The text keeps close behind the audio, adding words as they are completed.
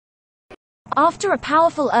After a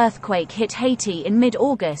powerful earthquake hit Haiti in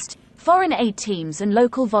mid-August, foreign aid teams and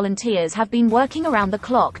local volunteers have been working around the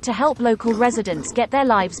clock to help local residents get their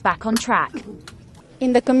lives back on track.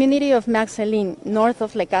 In the community of Marceline, north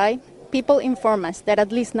of Lekai, people inform us that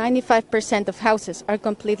at least 95% of houses are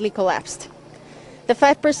completely collapsed. The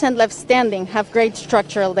 5% left standing have great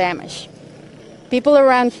structural damage. People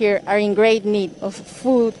around here are in great need of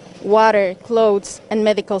food, water, clothes, and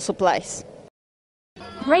medical supplies.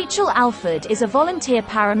 Rachel Alford is a volunteer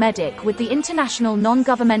paramedic with the international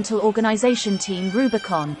non-governmental organization team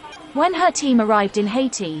Rubicon. When her team arrived in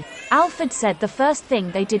Haiti, Alford said the first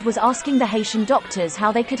thing they did was asking the Haitian doctors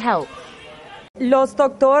how they could help. Los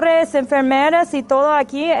doctores, enfermeras y todo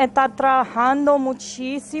aquí están trabajando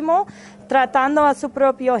muchísimo, tratando a su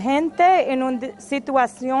propia gente en una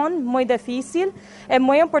situación muy difícil. Es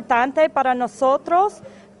muy importante para nosotros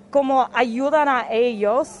cómo ayudan a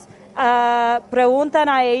ellos. Preguntan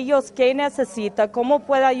a ellos qué necesita, cómo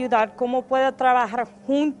puede ayudar, cómo puede trabajar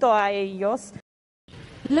junto a ellos.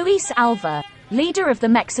 Luis Alva, leader of the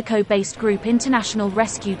Mexico-based group International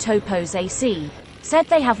Rescue Topos AC, said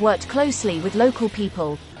they have worked closely with local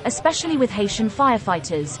people, especially with Haitian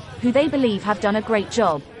firefighters, who they believe have done a great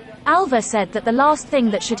job. Alva said that the last thing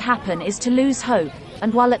that should happen is to lose hope,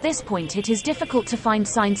 and while at this point it is difficult to find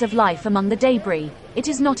signs of life among the debris, it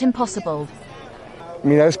is not impossible.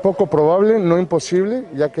 Mira, es poco probable, no imposible,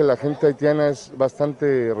 ya que la gente haitiana es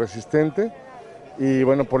bastante resistente y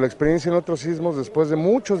bueno, por la experiencia en otros sismos, después de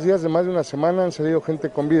muchos días, de más de una semana, han salido gente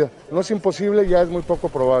con vida. No es imposible, ya es muy poco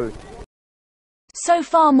probable. So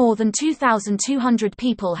far, more than 2,200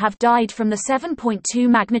 people have died from the 7.2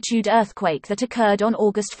 magnitude earthquake that occurred on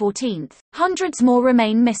August 14. Hundreds more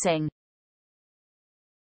remain missing.